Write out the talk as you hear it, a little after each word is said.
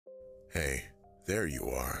Hey, there you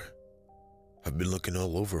are. I've been looking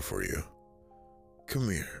all over for you. Come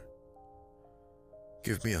here.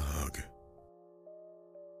 Give me a hug.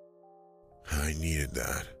 I needed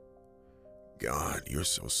that. God, you're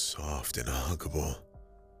so soft and huggable.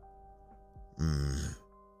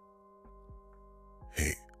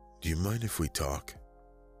 Hey, do you mind if we talk?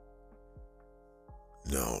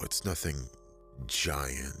 No, it's nothing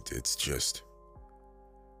giant. It's just...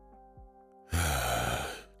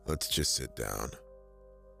 Let's just sit down.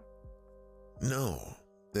 No,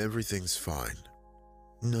 everything's fine.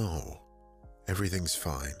 No, everything's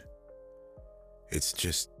fine. It's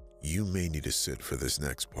just you may need to sit for this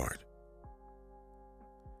next part.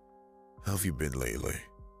 How have you been lately?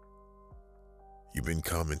 You been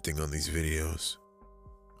commenting on these videos?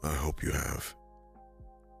 I hope you have.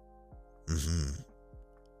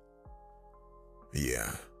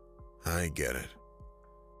 Yeah, I get it.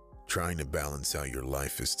 Trying to balance out your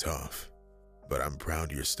life is tough, but I'm proud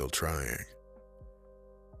you're still trying.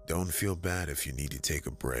 Don't feel bad if you need to take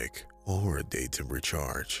a break or a day to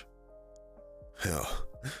recharge. Hell,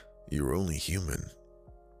 you're only human.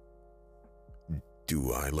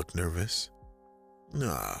 Do I look nervous?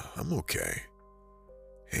 Nah, I'm okay.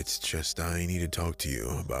 It's just I need to talk to you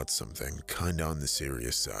about something kinda on the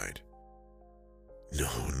serious side. No.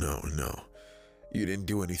 You didn't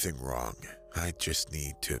do anything wrong. I just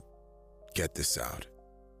need to get this out.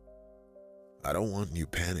 I don't want you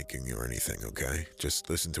panicking or anything, okay? Just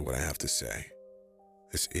listen to what I have to say.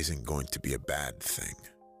 This isn't going to be a bad thing.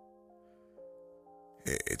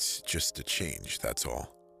 It's just a change, that's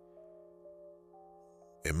all.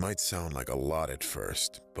 It might sound like a lot at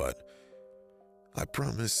first, but I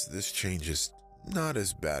promise this change is not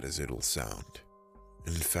as bad as it'll sound.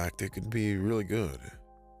 In fact, it could be really good.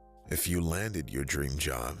 If you landed your dream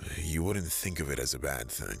job, you wouldn't think of it as a bad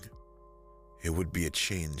thing. It would be a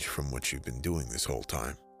change from what you've been doing this whole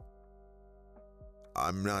time.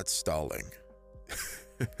 I'm not stalling.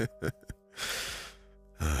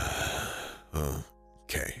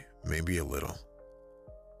 Okay, maybe a little.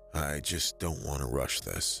 I just don't want to rush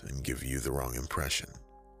this and give you the wrong impression.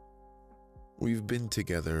 We've been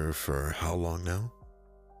together for how long now?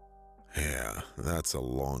 Yeah, that's a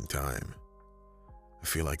long time. I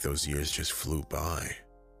feel like those years just flew by.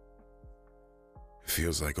 It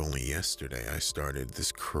feels like only yesterday I started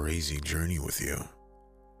this crazy journey with you.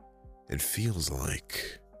 It feels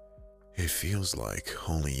like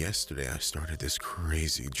only yesterday I started this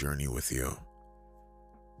crazy journey with you.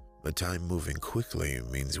 But time moving quickly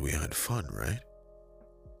means we had fun, right?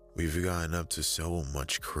 We've gotten up to so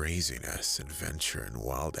much craziness, adventure, and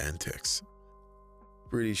wild antics.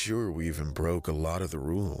 Pretty sure we even broke a lot of the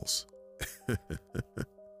rules.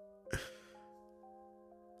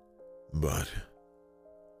 But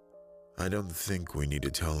I don't think we need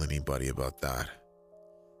to tell anybody about that.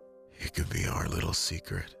 It could be our little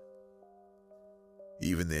secret.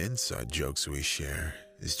 Even the inside jokes we share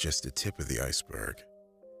is just the tip of the iceberg.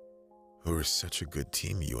 We're such a good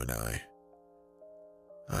team, you and I.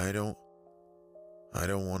 I don't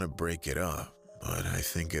want to break it up, but I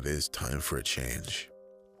think it is time for a change.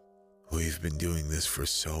 We've been doing this for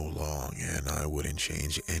so long, and I wouldn't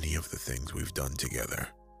change any of the things we've done together.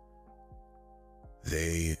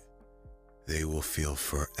 They will feel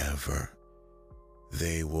forever.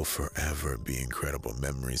 They will forever be incredible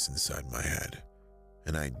memories inside my head.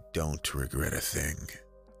 And I don't regret a thing.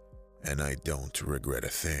 And I don't regret a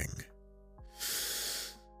thing.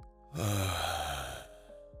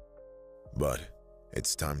 But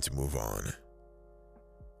it's time to move on.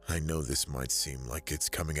 I know this might seem like it's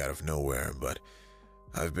coming out of nowhere, but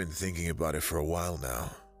I've been thinking about it for a while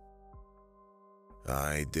now.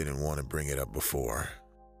 I didn't want to bring it up before,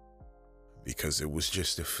 because it was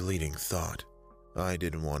just a fleeting thought. I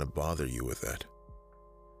didn't want to bother you with it.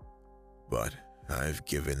 But I've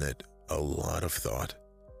given it a lot of thought,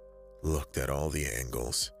 looked at all the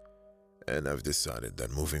angles, and I've decided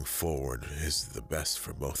that moving forward is the best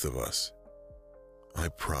for both of us. I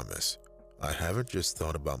promise, I haven't just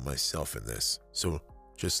thought about myself in this, so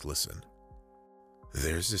just listen.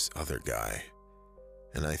 There's this other guy,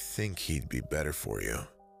 and I think he'd be better for you.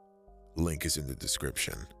 Link is in the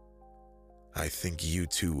description. I think you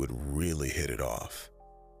two would really hit it off.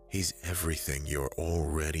 He's everything you're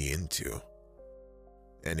already into.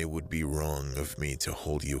 And it would be wrong of me to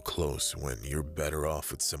hold you close when you're better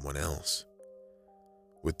off with someone else.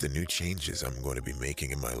 With the new changes I'm going to be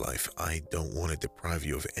making in my life, I don't want to deprive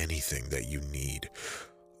you of anything that you need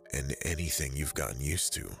and anything you've gotten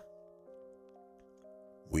used to.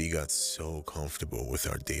 We got so comfortable with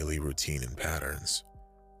our daily routine and patterns.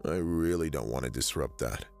 I really don't want to disrupt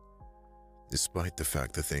that. Despite the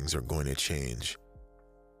fact that things are going to change,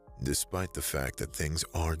 despite the fact that things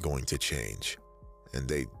are going to change, and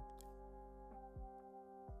they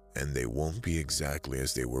won't be exactly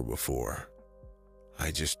as they were before,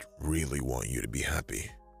 I just really want you to be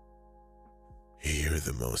happy. You're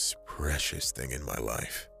the most precious thing in my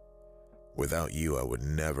life. Without you, I would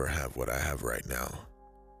never have what I have right now.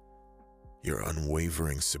 Your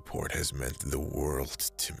unwavering support has meant the world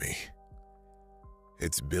to me.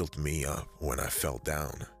 It's built me up when I fell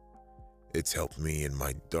down. It's helped me in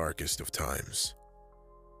my darkest of times.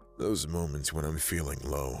 Those moments when I'm feeling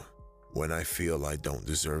low, when I feel I don't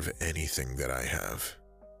deserve anything that I have.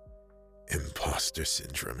 Imposter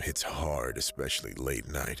syndrome hits hard, especially late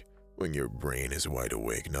night, when your brain is wide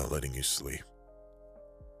awake, not letting you sleep.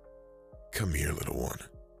 Come here, little one.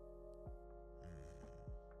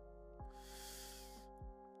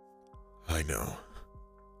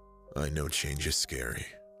 I know change is scary.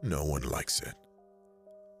 No one likes it.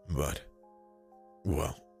 But,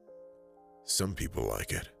 well, some people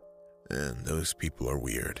like it, and those people are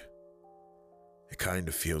weird. It kind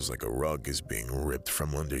of feels like a rug is being ripped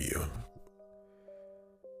from under you.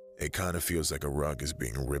 It kind of feels like a rug is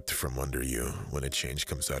being ripped from under you when a change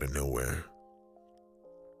comes out of nowhere.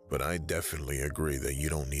 But I definitely agree that you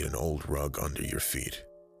don't need an old rug under your feet.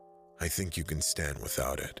 I think you can stand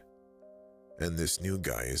without it. And this new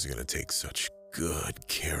guy is going to take such good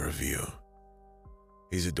care of you.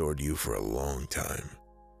 He's adored you for a long time.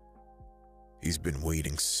 He's been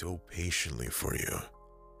waiting so patiently for you.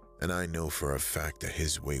 And I know for a fact that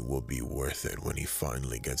his wait will be worth it when he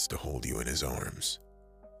finally gets to hold you in his arms.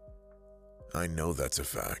 I know that's a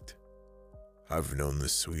fact. I've known the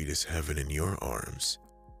sweetest heaven in your arms.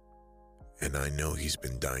 And I know he's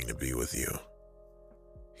been dying to be with you.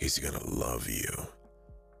 He's gonna love you.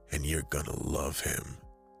 And you're gonna love him.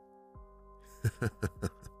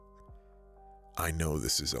 I know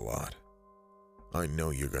this is a lot. I know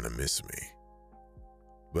you're gonna miss me.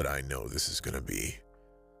 But I know this is gonna be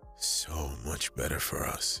so much better for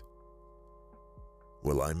us.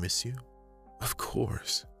 Will I miss you? Of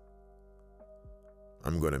course.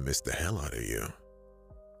 I'm gonna miss the hell out of you.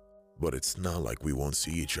 But it's not like we won't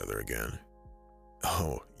see each other again.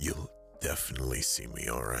 Oh, you'll definitely see me,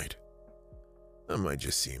 alright? I might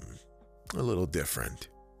just seem a little different.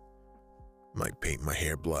 Might paint my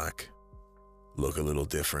hair black, look a little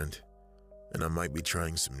different, and I might be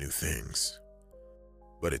trying some new things.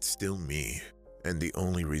 But it's still me, and the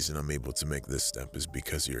only reason I'm able to make this step is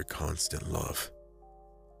because of your constant love.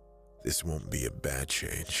 This won't be a bad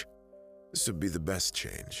change. This will be the best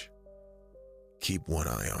change. Keep one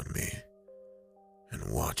eye on me,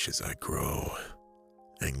 and watch as I grow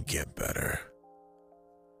and get better.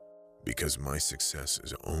 Because my success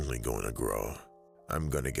is only going to grow. I'm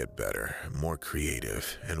going to get better, more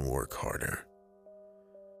creative, and work harder.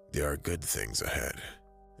 There are good things ahead,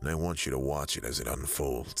 and I want you to watch it as it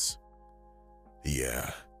unfolds.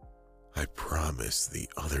 Yeah, I promise the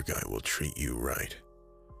other guy will treat you right.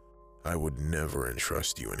 I would never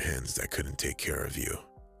entrust you in hands that couldn't take care of you,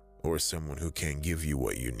 or someone who can't give you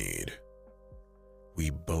what you need. We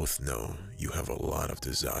both know you have a lot of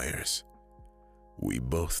desires. We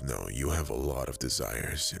both know you have a lot of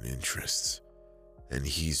desires and interests, and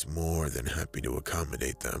he's more than happy to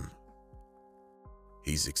accommodate them.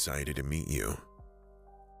 He's excited to meet you.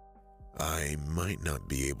 I might not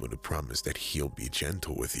be able to promise that he'll be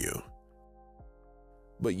gentle with you,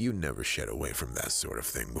 but you never shed away from that sort of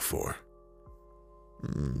thing before.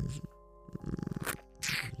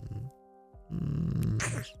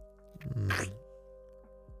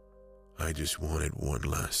 I just wanted one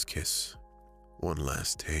last kiss. One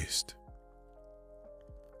last taste.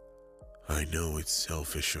 I know it's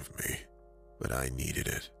selfish of me, but I needed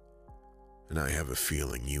it. And I have a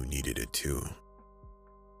feeling you needed it too.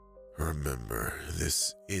 Remember,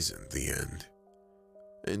 this isn't the end.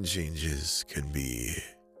 And changes can be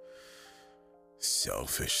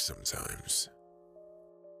selfish sometimes.